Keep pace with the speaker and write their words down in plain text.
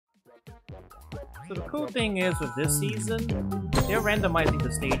So the cool thing is with this season, they're randomizing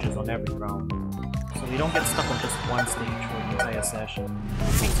the stages on every round. So we don't get stuck on just one stage for the entire session.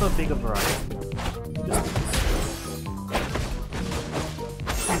 It makes for a bigger variety.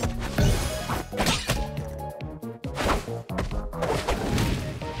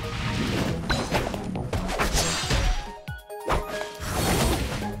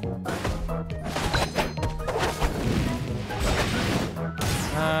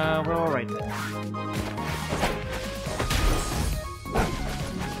 We're alright then.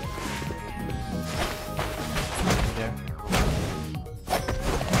 There.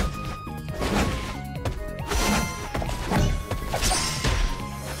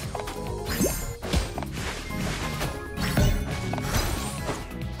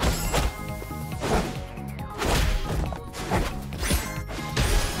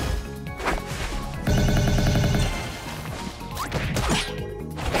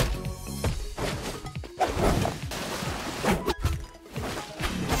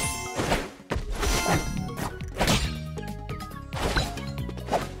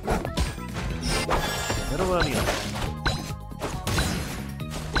 Little early though.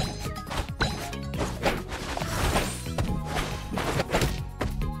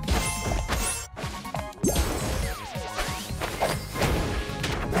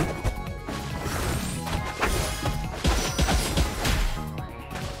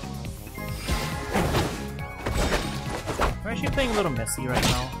 We're actually playing a little messy right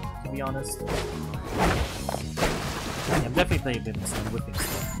now, to be honest. Yeah, I'm definitely playing a bit messy and whipping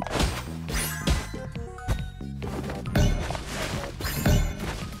stuff.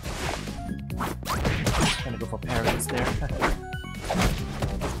 Gonna go for parries there.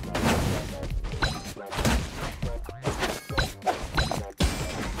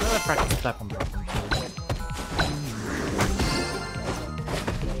 Another practice platform drop.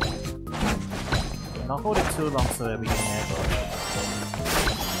 Not hold it too long so that we can air dodge.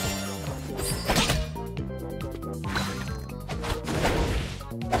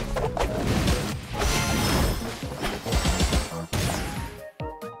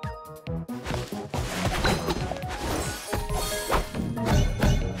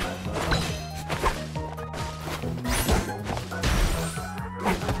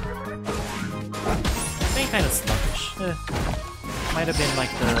 Kind of sluggish. Might have been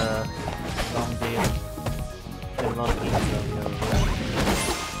like the long day and a lot of games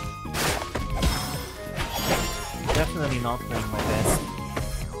out. Definitely not playing my best.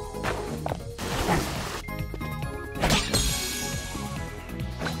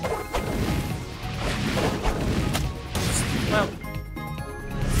 Well,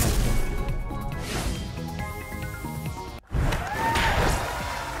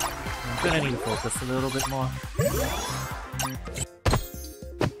 I'm gonna need to focus a little bit more.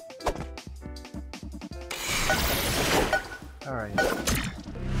 Alright.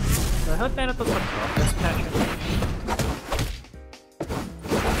 So I heard Pinnacle got dropped this patch.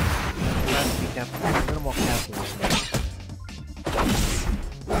 Try to be careful. A little more careful.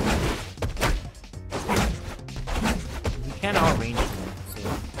 You can outrange them, so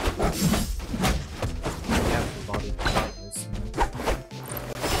be careful about it.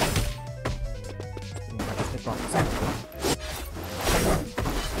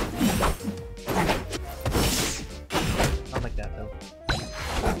 Not like that though.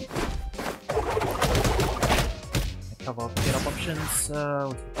 Cover up, get up options.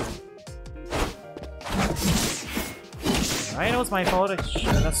 I know it's my fault. I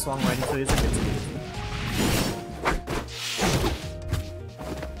shouldn't have swung right into his ability.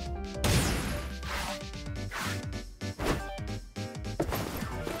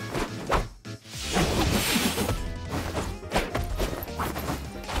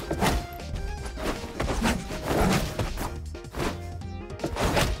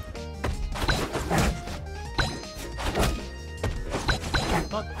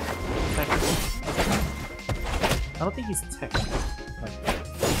 Not technical. I don't think he's technical. Like,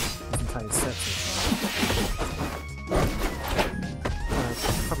 his entire set.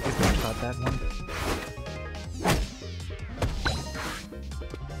 Probably could have shot that one.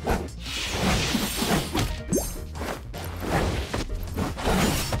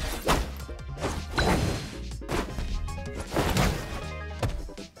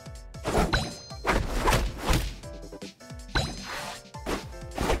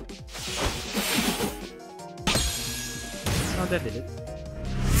 Oh, that did it.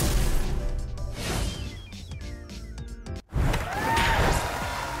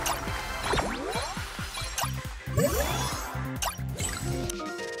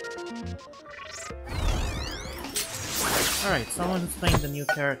 Alright, someone's playing the new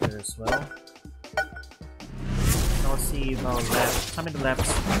character as well. I'll see if our lab, some in the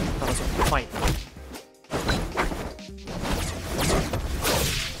labs tell us to fight.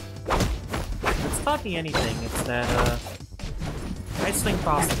 If it's taught me anything, it's that I swing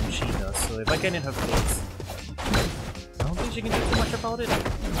faster than she does, so if I get in her face, I don't think she can do too much about it.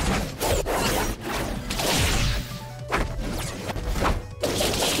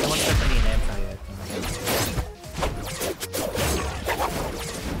 No one's definitely an anti-yet.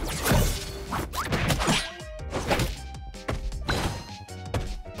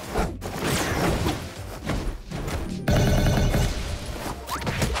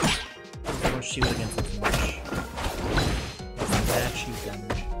 Don't shield against it too much. That's bad shield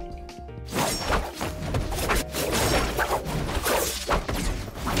damage.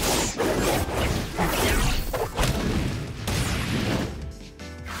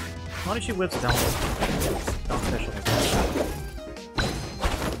 Why don't she whips down special like that?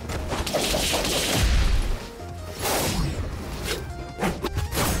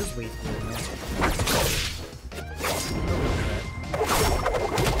 Just wait for it, man.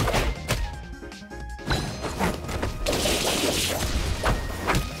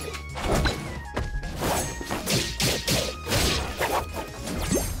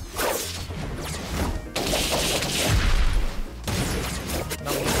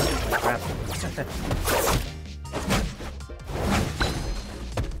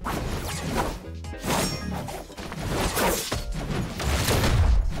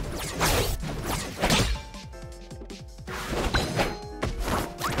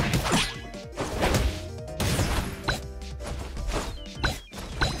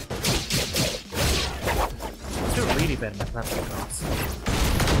 Bad my platform drops.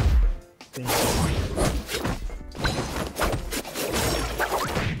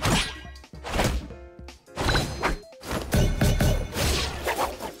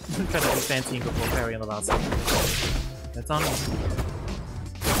 I'm trying to be fancy before parry on the last one. That's on me.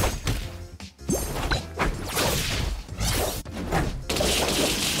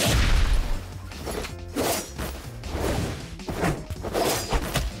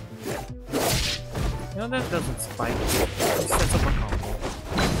 No, that doesn't spike. It sets up a combo.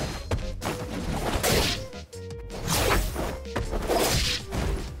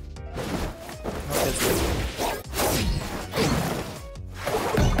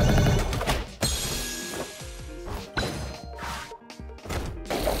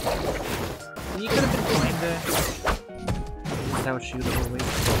 You could have been fine there. That would shoot the whole way.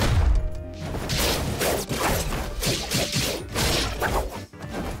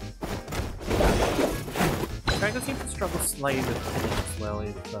 Dragon seems to struggle slightly with pinning as well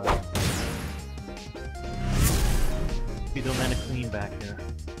if you don't land a clean back here.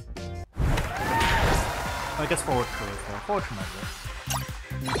 Oh, I guess forward throw as well. Forward throw might work.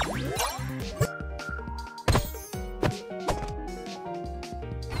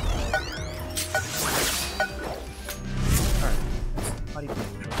 Alright, how do you play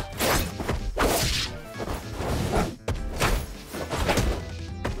neutral?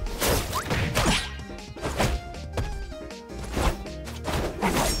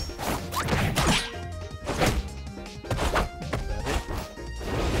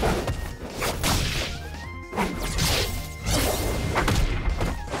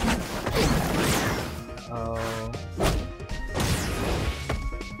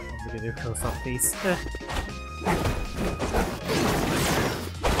 Close up face.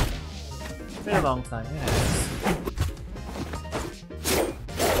 Been a long time, yes.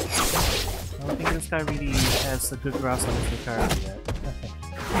 I don't think this guy really has a good grasp on his recovery yet.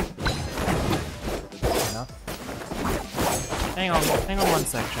 Enough. Hang on one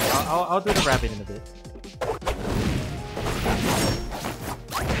section. I'll do the rabbit in a bit.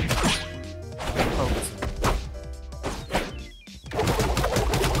 Focus.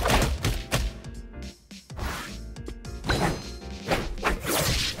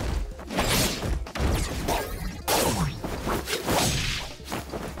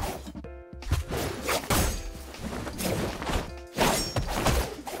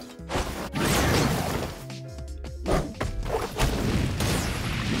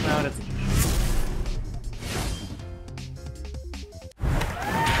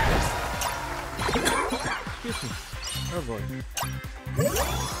 Oh boy.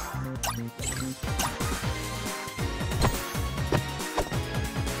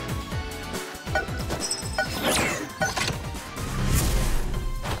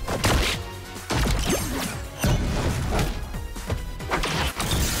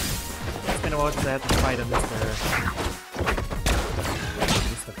 It's been a while since I had to fight a Mr.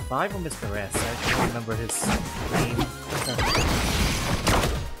 5 or Mr. S? I can't remember his name.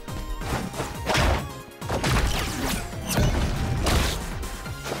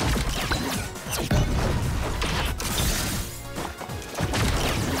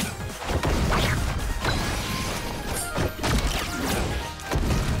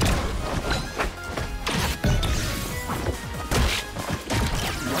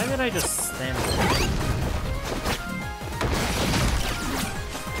 did I just stand there?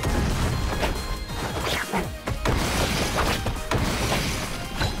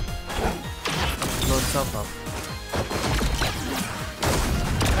 Blow itself up.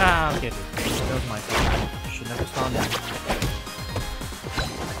 Ah, okay, dude. That was my fault. Should never spawn in.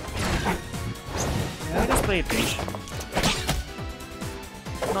 Yeah, I just play patient.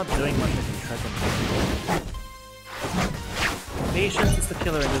 I'm not doing much I can try to. Patience is the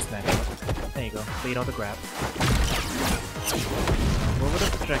killer in this matchup. There you go. Bait out the grab. Go with the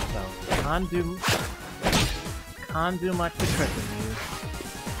projectile. Can't do much to threaten you.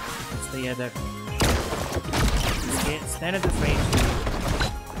 Stay at that range. Stand at this range.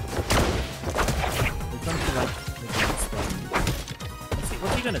 There's something like let's see,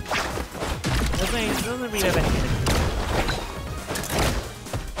 what's he gonna do? Doesn't really have anything to do.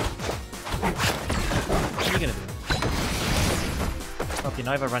 What are you gonna do? Okay,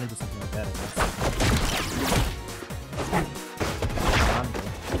 now if I run into something like that, I guess.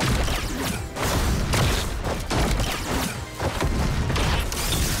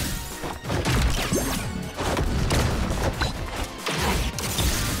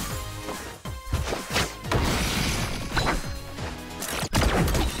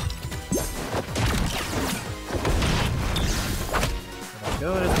 There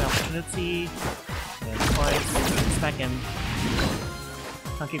we go, there's an opportunity. And twice, smack him.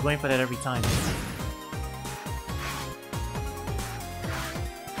 Can't keep going for that every time.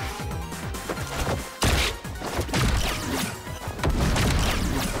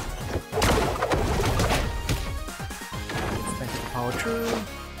 Spent the power true.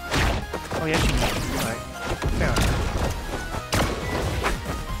 Oh, yeah, she needs it. Alright. Fair enough.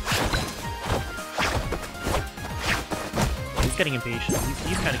 He's getting impatient.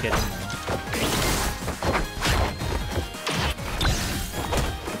 He's kind of getting there.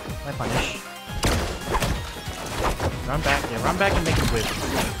 Punish. Run back, yeah, run back and make him whip.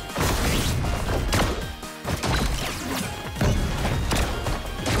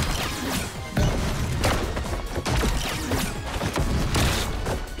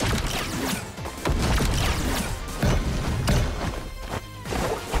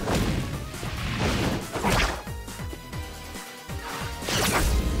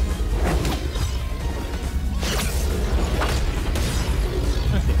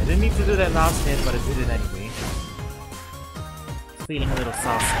 I didn't need to do that last hit, but I did it anyway. Feeling a little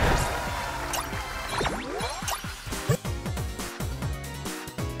saucy.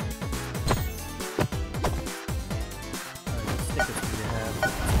 Alright, stickers do you have?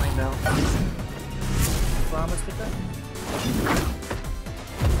 Let's find out. Farmer sticker?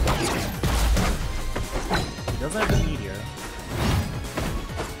 He doesn't have the meteor.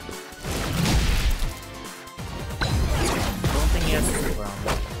 Don't think he has super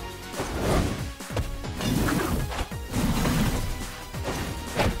armor.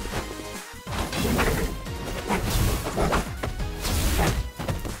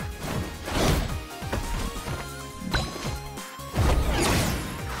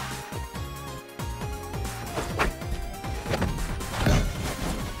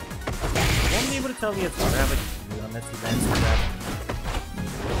 Tell me it's gravity unless he lands in gravity.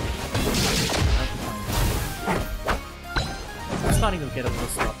 I'm starting to get a little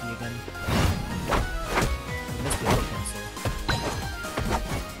sloppy again. I missed the auto cancel.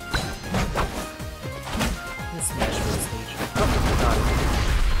 Let's smash for the stage. Oh, got it.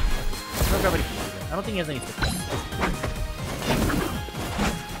 No gravity can do that. I don't think he has any stickers.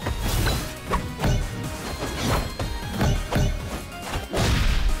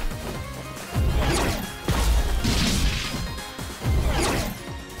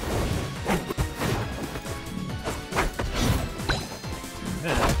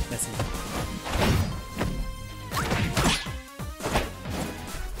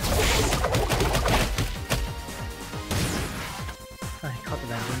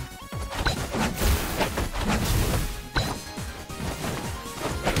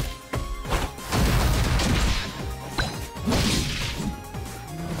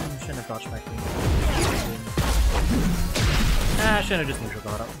 I shouldn't have just neutral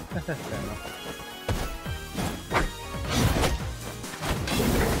got up. Fair enough.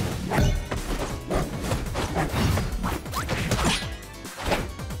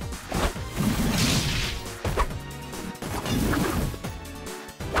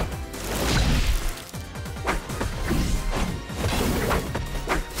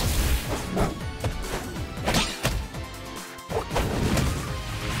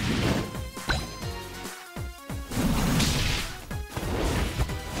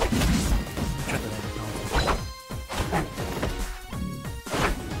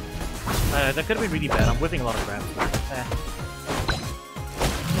 that could have been really bad. I'm whipping a lot of grabs.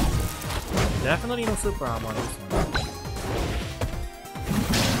 Definitely no super armor on this one.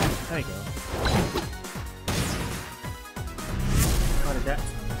 There you go. How did that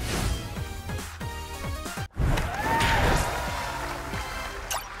sound?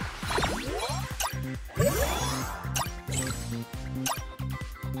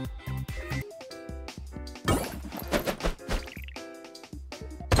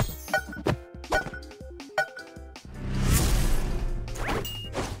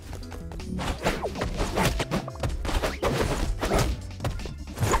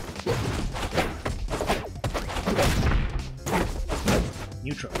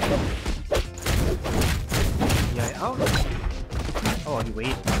 Neutral. Yeah, oh, you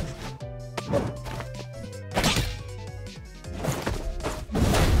wait.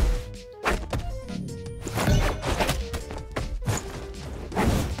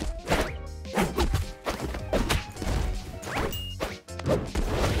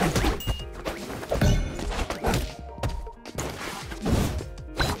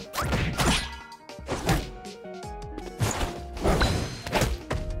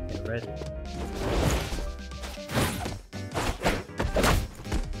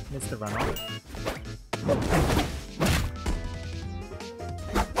 Missed the runoff.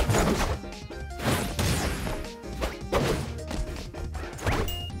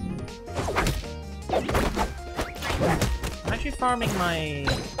 I'm actually farming my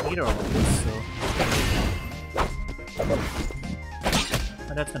meter on this, so...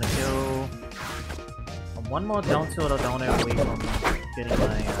 And that's gonna kill... one more down tilt or down air away from getting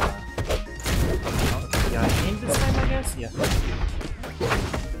my yeah, in this time, I guess? Yeah.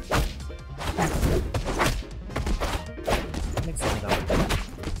 Mix it up.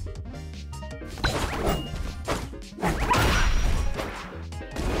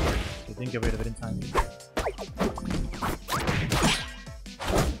 Okay, didn't get rid of it in time.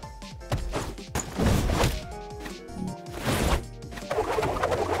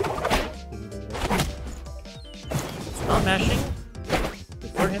 Not mashing.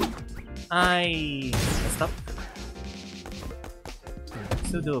 Before him. I messed up.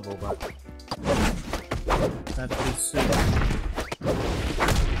 Still doable, but that's pretty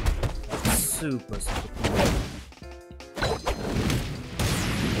super cool.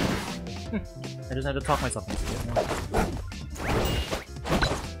 I just had to talk myself into it.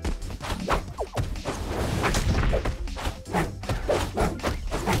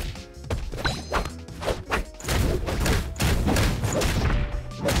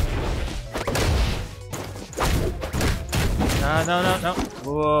 No.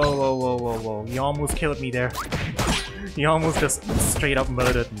 Whoa. He almost killed me there. He almost just straight up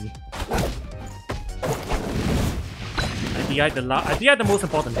murdered me. I DI'd the most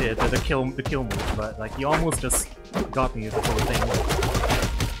important hit, the kill move, but like he almost just got me with the whole thing.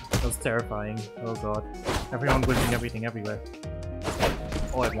 That was terrifying. Oh god. Everyone whipping everything everywhere.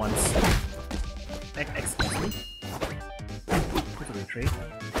 All at once. Excuse me. Quick retreat.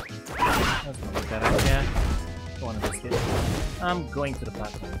 That's gonna work that out, yeah. Don't want to risk it. I'm going to the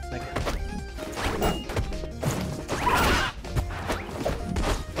platform. Like,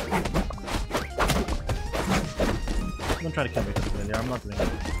 don't try to kill me from there. I'm not doing it.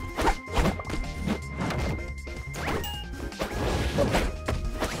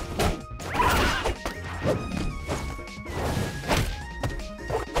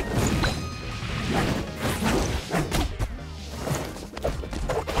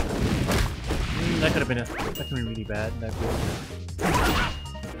 That could have been really bad. That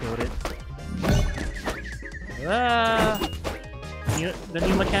killed it. The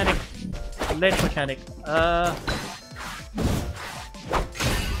new mechanic, ledge mechanic. Wait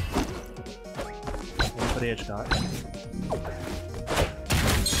for the edge guard.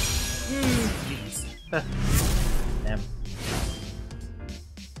 Jeez. Damn.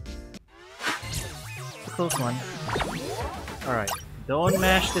 It's a close one. All right. Don't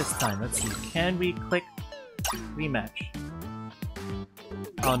mash this time. Let's see. Can we click rematch?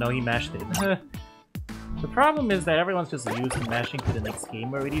 Oh no, he mashed it. The problem is that everyone's just using mashing to the next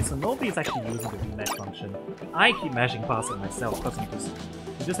game already, so nobody's actually using the rematch function. I keep mashing past it myself, because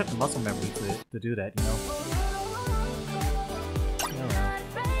you just have the muscle memory to do that, you know?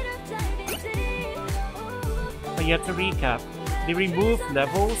 But yeah, to recap, they removed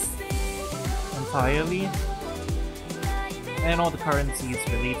levels entirely, and all the currencies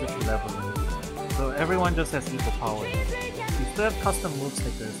related to leveling. So everyone just has equal power. You still have custom move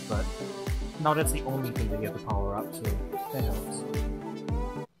stickers, but now that's the only thing that you have to power up, so that helps.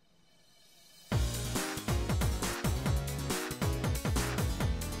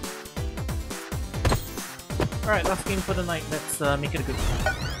 Alright, last game for the night. Let's make it a good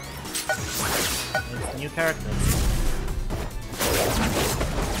one. It's new characters.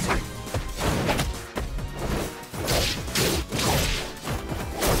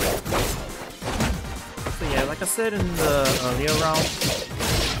 So yeah, like I said in the earlier round,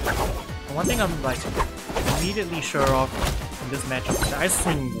 one thing I'm like immediately sure of in this matchup is that I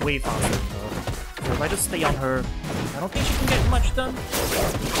swing way faster than her. So if I just stay on her, I don't think she can get much done.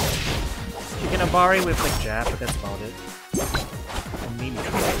 She can Abari with like jab, but that's about it. And maybe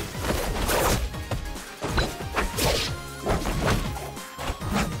try.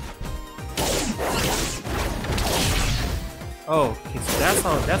 Oh, okay, so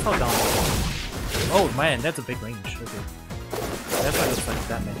that's how down. Oh man, that's a big range. Okay, that's why there's like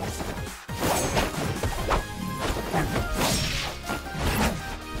that many.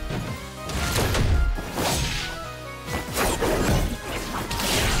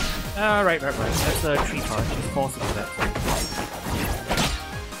 Right. That's a tree part. She's forced to do that.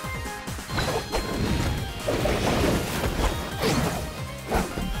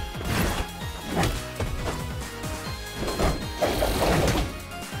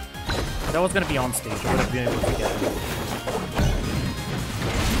 That was gonna be on stage. I would have been able to get it.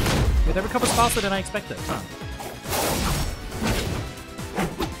 Yeah, that recovers faster than I expected, huh?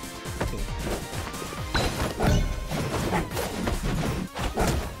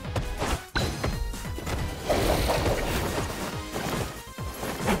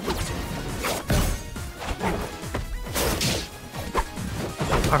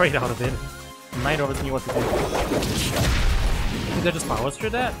 Right out of it. Neither of us knew what to do. Did I just power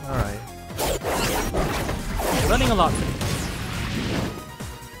through that? Alright. Running a lot today.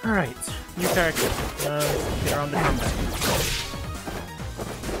 Alright, new character. Get around the comeback.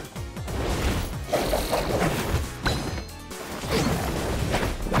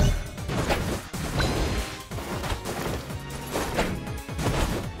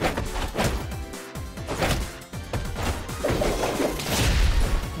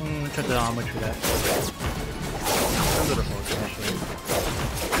 Try the armor through that. A little close, actually.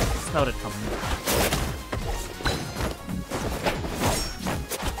 Smelled it coming.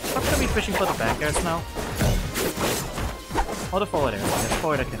 I'm gonna be fishing for the back airs now. Or the forward air. Yeah,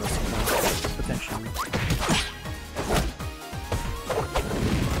 forward I can also do, potentially.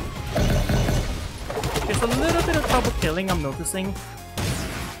 There's a little bit of trouble killing, I'm noticing.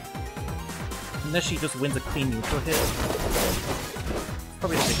 Unless she just wins a clean neutral hit.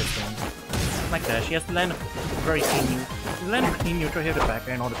 Probably the biggest thing. Like that, she has to land a very clean neutral here to back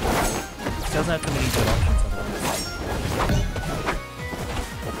air and all the people. She doesn't have too many good options otherwise.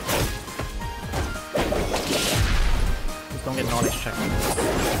 Just don't get knowledge check on this.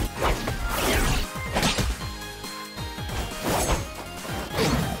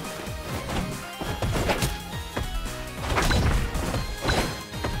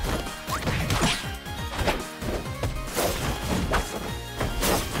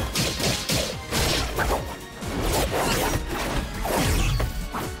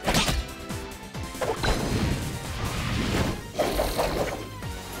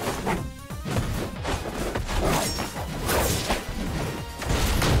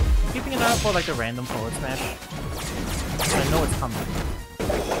 For like a random forward smash. I know it's coming.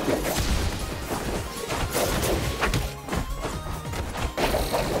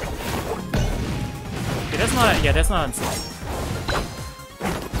 Okay, that's not. Yeah, that's not unsafe.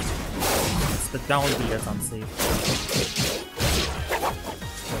 It's the down B that's unsafe.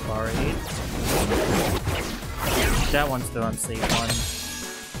 So bar 8. That one's the unsafe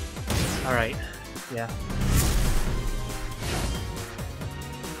one. All right. Yeah.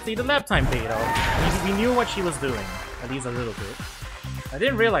 See, the lap time paid off. We knew what she was doing, at least a little bit. I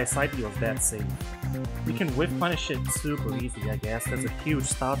didn't realize side B was that safe. We can whiff punish it super easy, I guess. That's a huge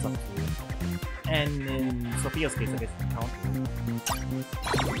start up to it. And in Sophia's case, I guess you can counter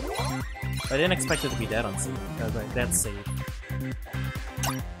it. I didn't expect it to be that unsafe, because like, that's safe.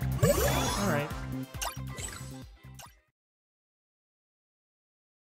 Alright.